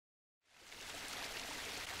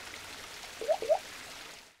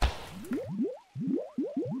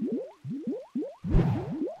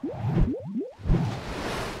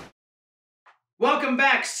welcome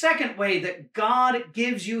back. Second way that God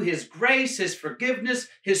gives you his grace, his forgiveness,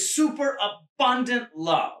 his super abundant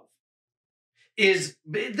love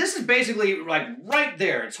this is basically like right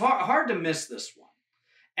there. It's hard to miss this one.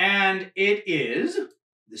 And it is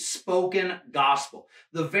the spoken gospel,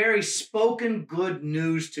 the very spoken good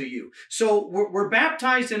news to you. So we're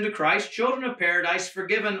baptized into Christ, children of paradise,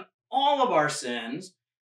 forgiven all of our sins.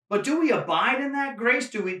 But do we abide in that grace?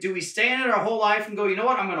 Do we stay in it our whole life and go, you know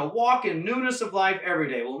what, I'm going to walk in newness of life every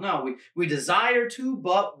day? Well, no, we desire to,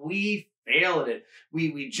 but we fail at it.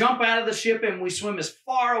 We jump out of the ship and we swim as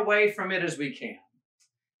far away from it as we can.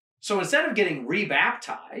 So instead of getting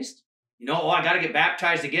rebaptized, I got to get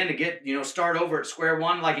baptized again to get, start over at square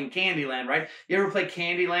one, like in Candyland, right? You ever play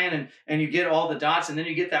Candyland and you get all the dots and then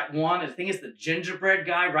you get that one, I think it's the gingerbread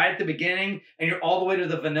guy right at the beginning and you're all the way to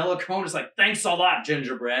the vanilla cone. It's like, thanks a lot,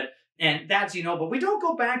 gingerbread. And that's, but we don't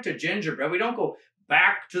go back to gingerbread. We don't go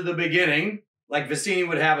back to the beginning like Vicini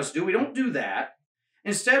would have us do. We don't do that.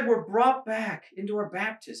 Instead, we're brought back into our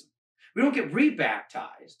baptism. We don't get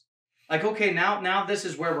rebaptized. Like, okay, now this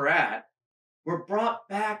is where we're at. We're brought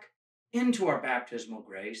back into our baptismal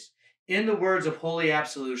grace in the words of holy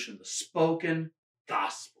absolution, the spoken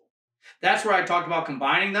gospel. That's where I talked about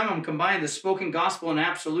combining them. I'm combining the spoken gospel and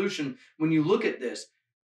absolution. When you look at this,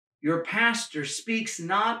 your pastor speaks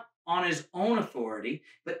not on his own authority,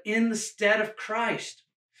 but in the stead of Christ.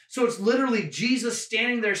 So it's literally Jesus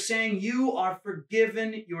standing there saying, you are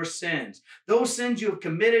forgiven your sins. Those sins you have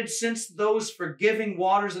committed since those forgiving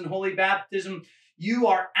waters in holy baptism, you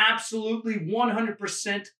are absolutely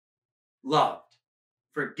 100% loved,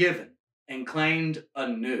 forgiven, and claimed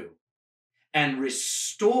anew, and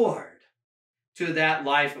restored to that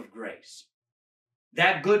life of grace.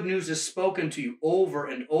 That good news is spoken to you over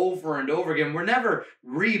and over and over again. We're never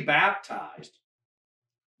rebaptized,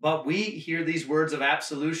 but we hear these words of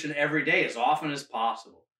absolution every day as often as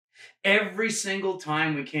possible. Every single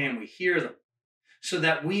time we can, we hear them so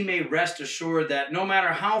that we may rest assured that no matter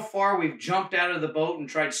how far we've jumped out of the boat and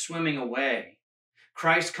tried swimming away,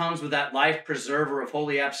 Christ comes with that life preserver of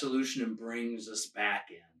holy absolution and brings us back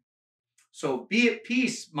in. So be at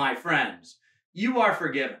peace, my friends. You are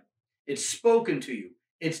forgiven. It's spoken to you.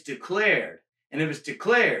 It's declared. And if it's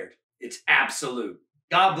declared, it's absolute.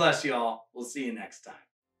 God bless you all. We'll see you next time.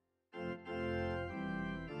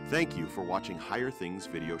 Thank you for watching Higher Things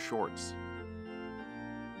video shorts.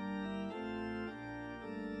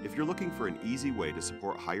 If you're looking for an easy way to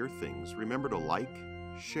support Higher Things, remember to like,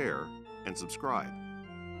 share, and subscribe.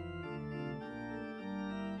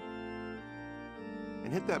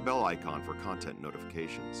 And hit that bell icon for content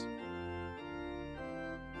notifications.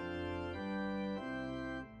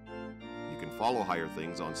 You can follow Higher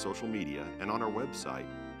Things on social media and on our website,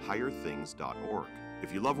 higherthings.org.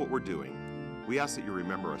 If you love what we're doing, we ask that you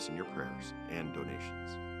remember us in your prayers and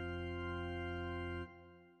donations.